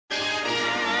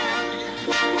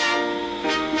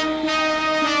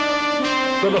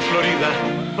Dona Florinda,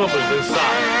 vamos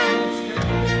dançar.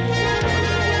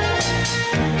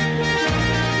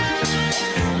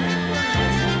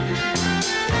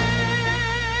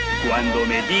 Quando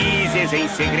me dizes em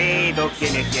segredo que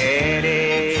me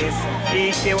queres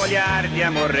e teu olhar de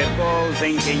amor repousa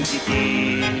em quem te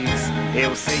quis,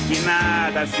 eu sei que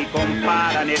nada se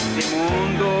compara neste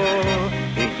mundo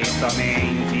e que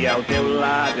somente ao teu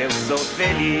lado eu sou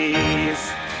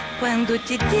feliz. Quando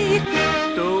te digo,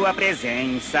 tua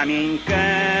presença me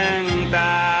encanta,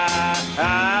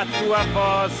 a tua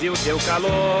voz e o teu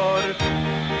calor.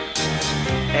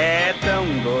 É tão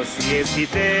doce esse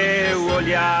teu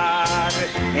olhar,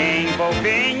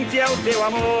 envolvente é o teu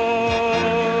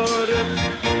amor.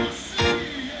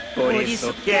 Por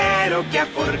isso quero que a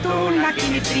fortuna que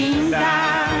me brinda,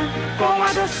 com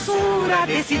a doçura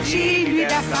desse dia e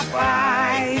dessa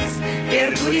paz,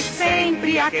 perdure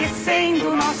sempre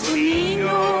aquecendo o nosso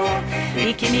ninho,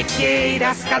 e que me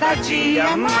queiras cada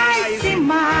dia mais e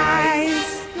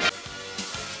mais.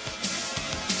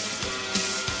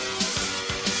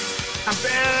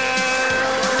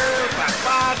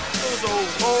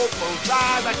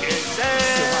 Pousada, quem tem?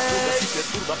 Seu Madruga se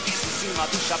perturba, pisa em cima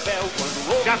do chapéu quando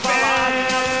ouve falar em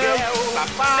aluguel. Seu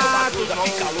Madruga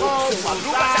fica louco, seu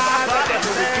Madruga se atrapalha,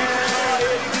 no grito só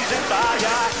ele de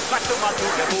gentalha. Mas seu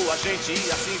Madruga é boa gente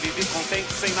e assim vive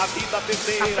contente, sem na vida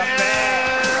perder a fé.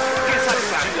 Quem sabe um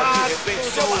dia de repente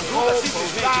seu Madruga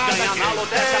simplesmente ganha na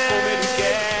loteca como ele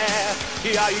quer.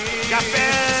 E aí,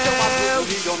 seu Madruga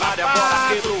milionário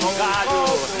agora quebrou um galho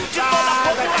de toda a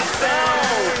população.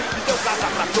 Deu casa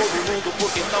pra todo mundo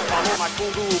porque não falou mais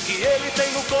fundo o que ele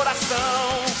tem no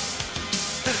coração.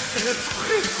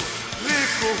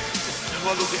 Rico! O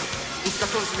aluguel, os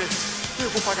 14 meses. Eu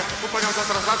vou pagar os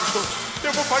atrasados todos.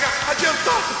 Eu vou pagar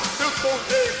adiantado. Eu sou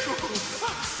rico.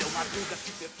 Seu Madruga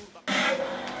se perturba.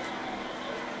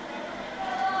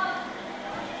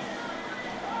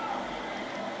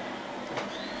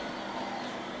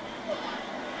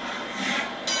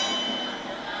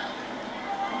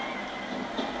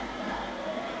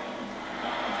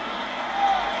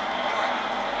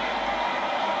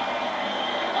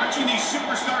 Watching these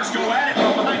superstars go at it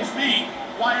from behind speed,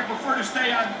 why I prefer to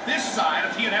stay on this side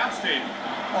of the announce table.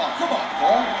 Oh, come on,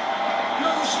 Cole. You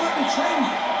know, you should let me train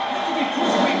you. You could be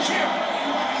cruiserweight champion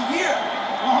in like a year.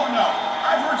 Oh, no.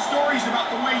 I've heard stories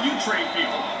about the way you train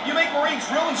people. You make Marine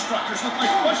drill instructors look like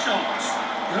pushovers.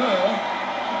 Duh.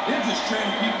 They're just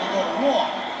training people to go to war.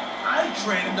 I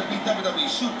train them to be WWE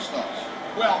superstars.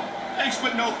 Well, thanks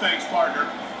but no thanks,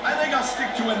 partner. I think I'll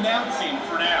stick to announcing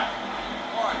for now.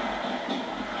 All right.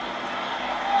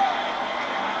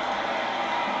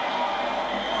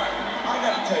 I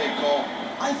gotta tell you, Cole,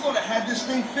 I thought I had this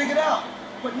thing figured out,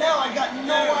 but now I got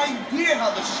no idea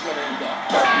how this is gonna end up.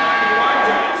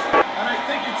 And I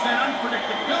think it's that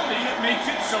unpredictability that makes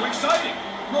it so exciting.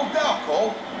 No doubt,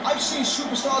 Cole. I've seen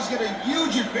superstars get a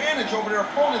huge advantage over their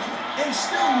opponents and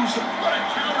still lose them. What a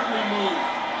cowardly move.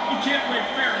 He can't play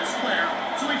fair and square,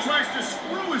 so he tries to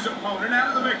screw his opponent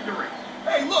out of the victory.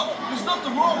 Hey, look, there's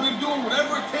nothing wrong with him doing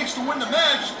whatever it takes to win the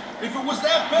match. If it was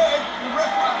that bad, the ref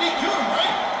would have DQ'd him,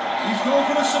 right? He's going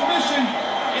for the submission.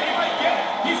 And he might get it.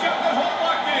 He's got that hold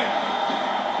locked in.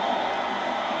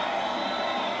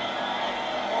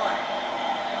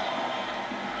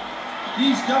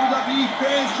 These WWE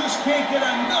fans just can't get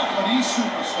enough of these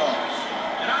superstars.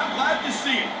 And I'm glad to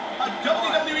see it. A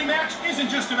WWE match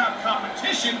isn't just about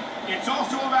competition, it's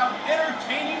also about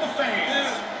entertaining the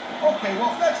fans. Okay, well,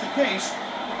 if that's the case,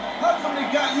 how come they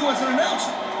got you as an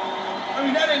announcer? I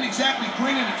mean, that ain't exactly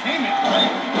great entertainment, right?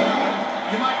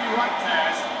 You might be right,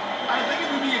 Taz. I think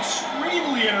it would be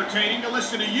extremely entertaining to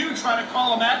listen to you try to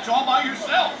call a match all by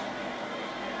yourself.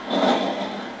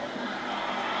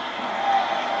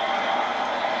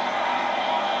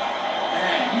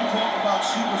 Man, you talk about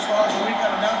superstars who ain't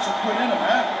got an ounce of quit in them,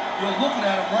 huh? You're looking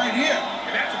at them right here.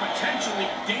 And that's a potentially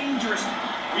dangerous...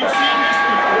 We've seen this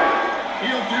before.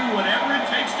 He'll do whatever it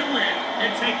takes to win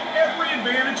and take every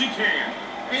advantage he can.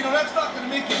 Hey, you know, that's not going to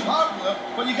make you popular,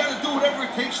 but you got to do whatever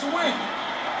it takes to win.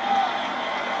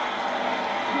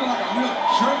 You feel like a real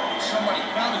jerk when somebody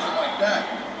counters you like that.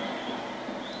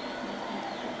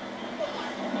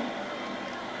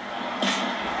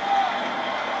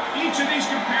 Each of these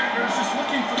competitors is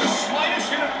looking for the slightest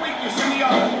hint of weakness in the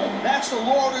other. That's the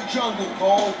law of the jungle,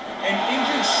 Cole. And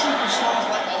injured superstars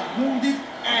like a wounded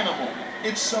animal.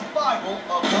 It's survival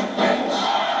of the fittest.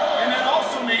 And that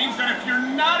also means that if you're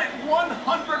not at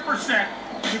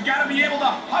 100%, you've got to be able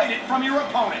to hide it from your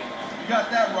opponent. You got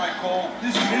that right, Cole.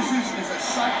 This business is as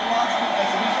psychological as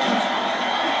it is physical.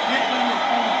 You can't let your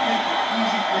opponent think you're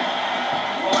easy pickings.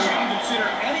 Well, I wouldn't consider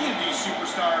any of these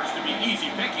superstars to be easy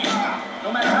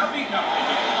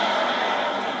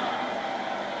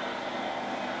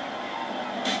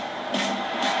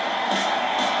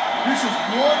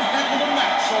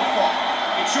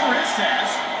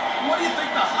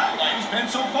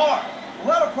far.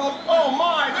 Well, that'll probably... Oh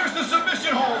my, there's the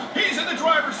submission hold. He's in the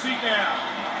driver's seat now.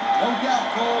 No doubt,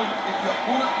 Cole. If your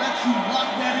opponent lets you lock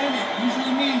that in, it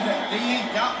usually means that they ain't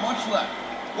got much left.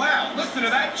 Wow, listen to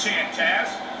that chant,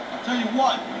 Taz. I'll tell you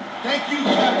what. Thank you,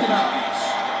 Captain Obvious.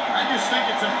 I just think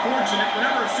it's unfortunate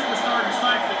whenever a superstar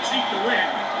decides to cheat to win,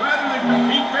 rather than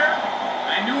compete fair.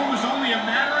 I knew it was only a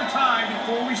matter of time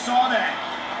before we saw that.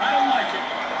 I don't like it,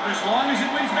 but as long as it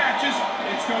wins matches,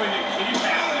 it's going to keep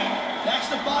happening.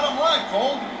 That's the bottom line,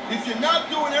 Cole. If you're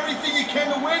not doing everything you can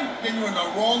to win, then you're in the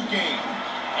wrong game.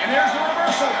 And there's the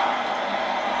reversal.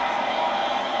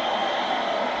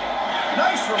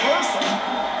 Nice reversal.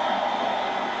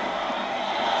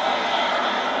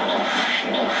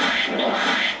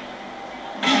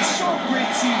 It's so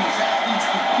great seeing these athletes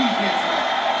compete here tonight.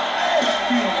 I have a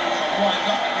feeling they're going to wind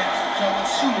up against each other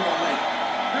sooner or later.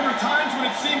 There were times when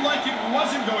it seemed like it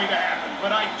wasn't going to happen,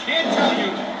 but I can't tell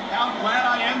you how glad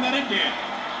I am that it did.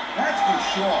 That's for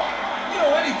sure. You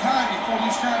know, any time you throw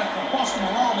these kind of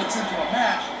combustible elements into a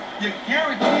match, you're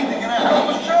guaranteed to get a hell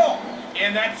of a show.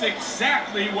 And that's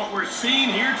exactly what we're seeing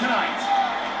here tonight.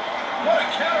 What a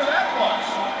counter that was.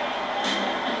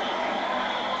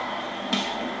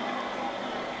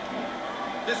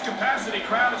 This capacity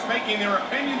crowd is making their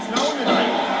opinions known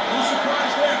tonight. No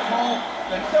surprise there, Cole.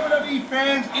 The WWE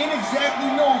fans ain't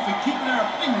exactly known for keeping their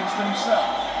opinions to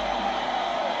themselves.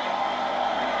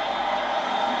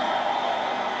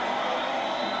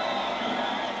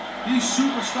 These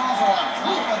superstars are on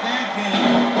top of their game.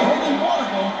 Only one of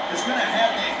them is going to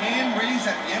have their hand raised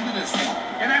at the end of this one.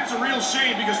 And that's a real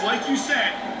shame because, like you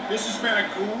said, this has been a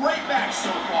great match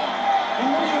so far.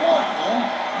 And what do you want, Cole?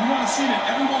 You want to see that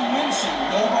everyone wins so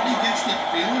nobody gets their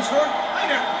feelings hurt? I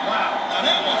never... Wow. Now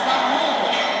that one's not a rule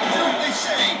book. You know what they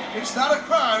say, it's not a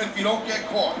crime if you don't get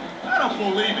caught. I don't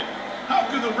believe it. How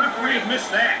could the referee have missed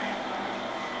that?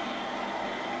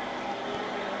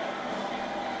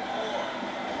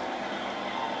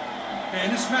 Man,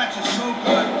 this match is so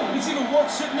good. It's even worth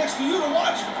sitting next to you to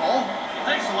watch it, Cole.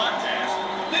 Thanks a lot, Taz.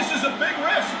 This is a big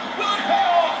risk. Will it pay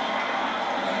off?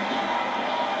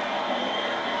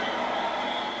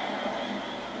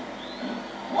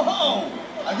 Whoa!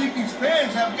 I think these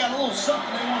fans have got a little something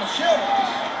they want to share with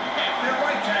us. If they're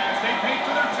right, Taz, they paid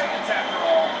for their tickets after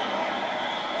all.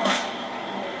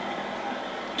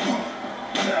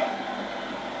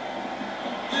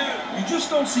 You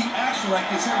just don't see action like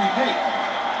this every day.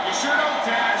 You sure don't,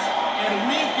 Taz. And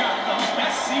we've got the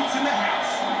best seats in the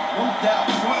house. No doubt,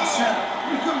 front and center.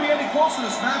 We couldn't be any closer to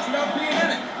this match without being in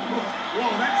it.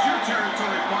 Whoa, that's your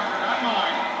territory, partner, not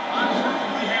mine. I'm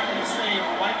perfectly happy to stay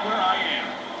right where I am.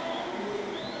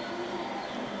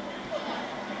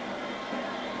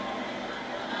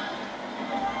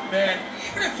 Man,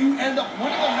 even if you end up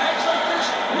winning a match like this,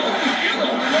 you're going to be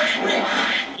feeling the next week.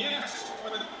 Yes,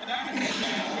 for that.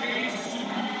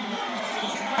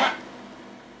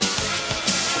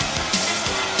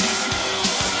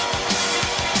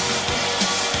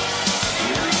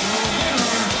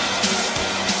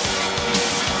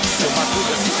 Seu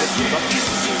Madruga se perturba, pisa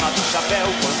em cima do chapéu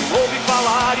quando ouve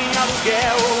falar em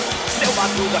aluguel. Seu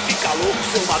Madruga fica louco,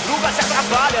 seu Madruga se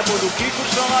atrapalha quando o Kiko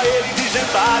chama ele de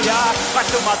gentalha. Mas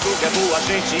seu Madruga é boa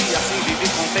gente e assim vive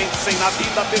contente sem na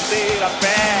vida perder a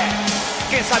fé.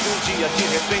 Quem sabe um dia, de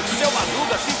repente, seu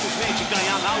Madruga simplesmente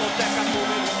ganha na loteca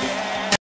número 1.